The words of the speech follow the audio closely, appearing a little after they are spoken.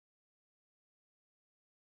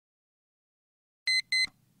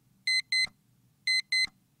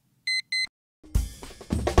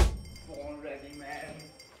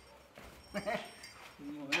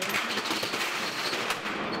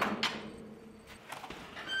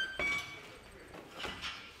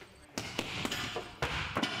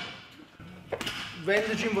When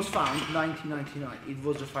the gym was found, 1999, it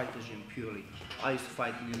was a fighter gym purely. I used to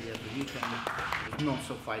fight nearly every weekend. It was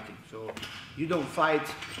non-stop fighting. So you don't fight,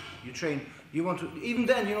 you train. You want to, even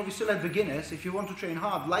then, you know, we still have beginners. If you want to train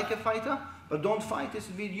hard like a fighter, but don't fight,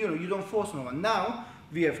 you know, you don't force no one. Now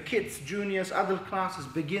we have kids, juniors, adult classes,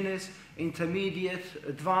 beginners, intermediate,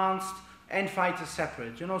 advanced, and fighters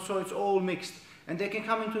separate. You know, so it's all mixed, and they can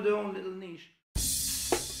come into their own little niche.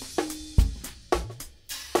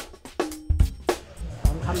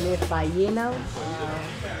 I'm here for about a year now.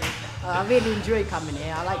 I really enjoy coming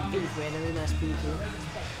here. I like people here, they're really nice people.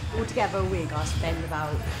 Altogether a week I spend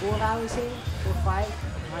about 4 hours here, 4 or 5.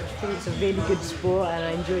 I just think it's a really good sport and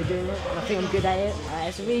I enjoy doing it. And I think I'm good at it.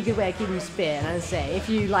 It's a really good way of keeping you fit, and as I say, if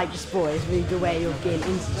you like the sport, it's a really good way of getting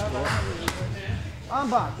into the sport.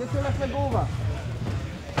 Armbar, get your left leg over.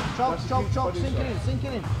 Chop, chop, chop, sink it in, sink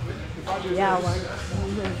it in. Yeah, I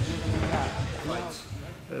won't.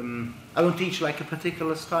 I don't teach like a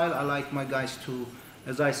particular style. I like my guys to,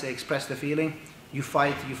 as I say, express the feeling. You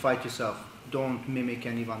fight yourself. Don't mimic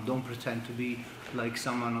anyone. Don't pretend to be like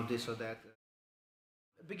someone or this or that.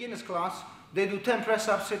 Beginners class, they do 10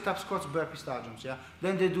 press-ups, sit-ups, squats, burpees, star jumps, yeah?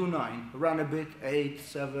 Then they do 9, run a bit, 8,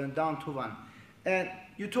 7, down to 1. And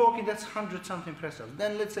you're talking, that's 100-something press-ups.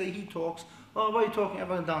 Then let's say he talks, oh, what are you talking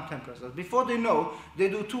about? Down 10 press-ups. Before they know, they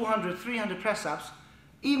do 200, 300 press-ups.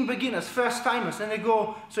 Even beginners, first timers, and they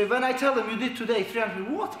go, so when I tell them you did today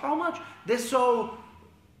 300, what, how much? They're so,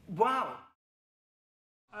 wow.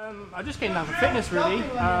 I just came down for fitness really,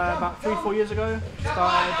 about 3-4 years ago. Started,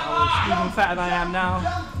 I was even fatter than I am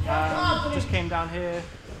now, just came down here.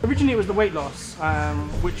 Originally it was the weight loss,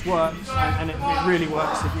 which works, and it really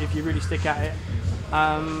works if you really stick at it.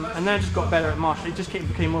 And then I just got better at martial. It just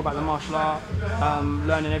became more about the martial art,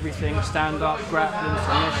 learning everything, stand up, grappling,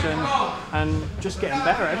 submission, and just getting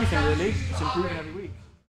better at everything really. It's improving every week.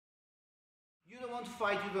 You don't want to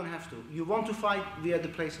fight, you don't have to. You want to fight, we at the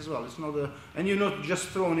place as well. It's not and you're not just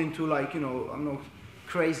thrown into like, you know, I'm not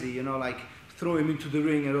crazy, you know, like throw him into the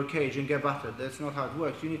ring or a cage and get battered. That's not how it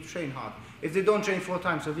works. You need to train hard. If they don't train 4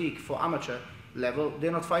 times a week for amateur level,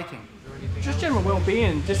 they're not fighting. Just general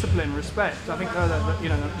well-being, discipline, respect. I think they're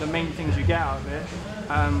the main things you get out of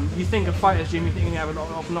it. You think of fighters gym, you think you have a lot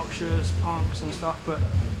of obnoxious punks and stuff, but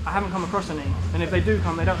I haven't come across any. And if they do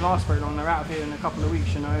come, they don't last very long. They're out of here in a couple of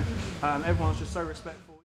weeks, you know. Everyone's just so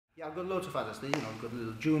respectful. Yeah, I've got loads of others. You know, I've got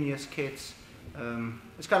little juniors, kids.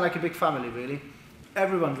 It's kind of like a big family, really.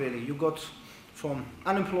 Everyone, really. You got from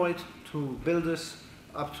unemployed to builders,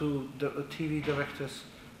 up to TV directors,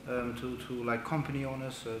 to like company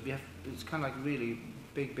owners. It's kind of like really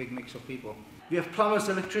big mix of people. We have plumbers,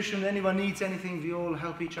 electricians, anyone needs anything, we all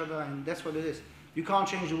help each other, and that's what it is. You can't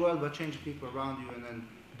change the world, but change the people around you and then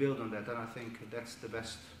build on that, and I think that's the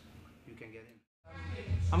best you can get in.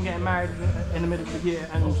 I'm getting married in the middle of the year,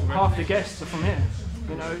 and half the guests are from here.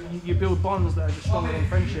 You know, you build bonds that are just stronger than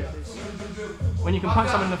friendship. When you can punch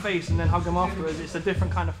someone in the face and then hug them afterwards, it's a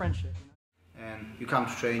different kind of friendship. You know? And you come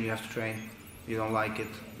to train, you have to train. You don't like it,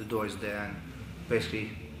 the door is there, and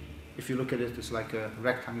basically, if you look at it, it's like a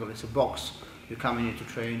rectangle, it's a box. You come in here to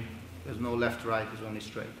train, there's no left, right, it's only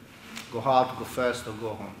straight. Go hard, go first, or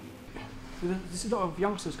go home. There's a lot of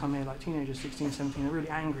youngsters come here, like teenagers, 16, 17, they're really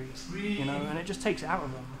angry, you know, and it just takes it out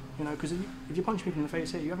of them, you know, because if you punch people in the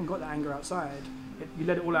face here, you haven't got that anger outside. You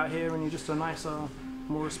let it all out here, and you're just a nicer,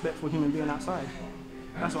 more respectful human being outside.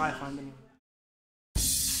 That's what I find anyway.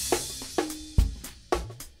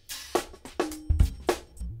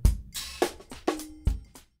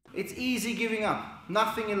 It's easy giving up.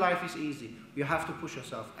 Nothing in life is easy. You have to push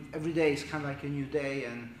yourself. Every day is kind of like a new day,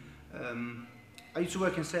 and I used to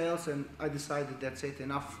work in sales, and I decided that's it,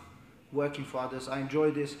 enough working for others. I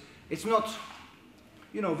enjoy this. It's not,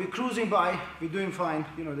 you know, we're cruising by, we're doing fine.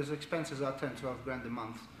 You know, these expenses are 10, 12 grand a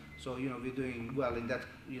month. So, you know, we're doing well in that,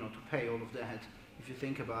 you know, to pay all of that, if you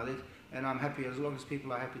think about it. And I'm happy, as long as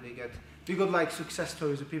people are happy, they get. We got like success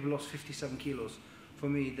stories of people lost 57 kilos. For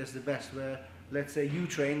me, that's the best, where, let's say you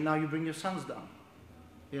train, now you bring your sons down.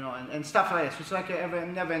 You know, and stuff like this. It's like a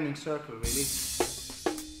never-ending circle, really.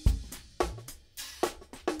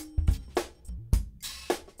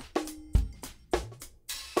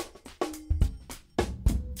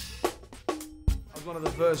 I was one of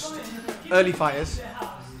the first early fighters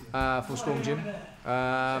for Storm Gym,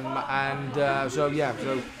 so yeah,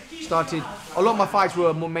 so started. A lot of my fights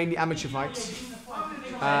were mainly amateur fights.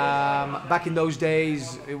 Back in those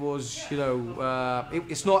days, it was, you know,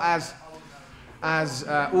 it's not as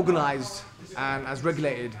organised and as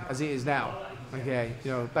regulated as it is now. Okay,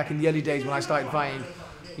 you know, back in the early days when I started fighting,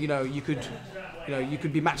 you know, you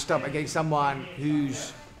could be matched up against someone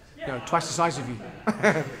who's, you know, twice the size of you.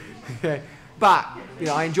 Okay. But, you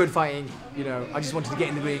know, I enjoyed fighting. You know, I just wanted to get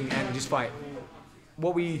in the ring and just fight.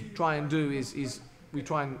 What we try and do is we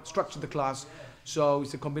try and structure the class so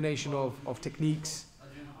it's a combination of techniques,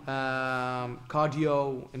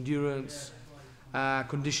 cardio, endurance,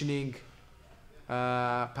 conditioning,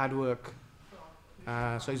 pad work.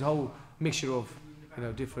 So it's a whole mixture of, you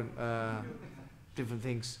know, different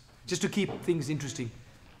things, just to keep things interesting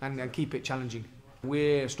and keep it challenging.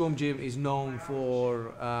 Where Storm Gym is known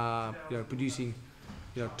for, you know, producing,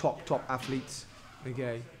 you know, top athletes.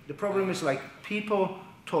 Okay. The problem is, like, people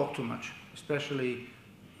talk too much, especially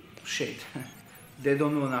shit. They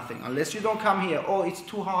don't know nothing. Unless you don't come here, oh, it's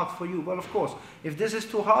too hard for you. Well, of course, if this is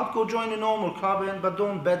too hard, go join a normal club, but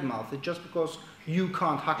don't badmouth it just because you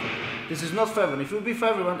can't hack it. This is not for everyone. If it would be for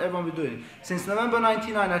everyone would do it. Since November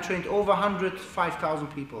 99, I trained over 105,000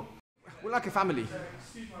 people. We're like a family,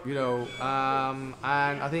 you know, and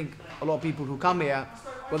I think a lot of people who come here,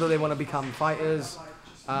 whether they want to become fighters,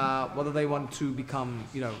 whether they want to become,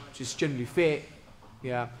 you know, just generally fit,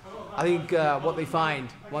 yeah, I think what they find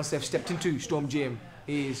once they've stepped into Storm Gym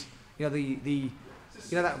is, you know,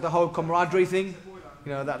 the whole camaraderie thing,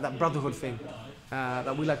 you know, that brotherhood thing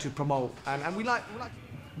that we like to promote, and we like.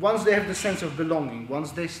 Once they have the sense of belonging,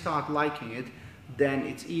 once they start liking it, then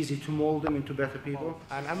it's easy to mold them into better people.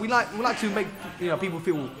 And we like to make, you know, people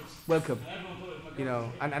feel welcome, you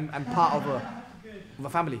know, and part of a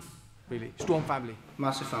family, really, Storm family.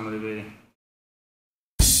 Massive family, really.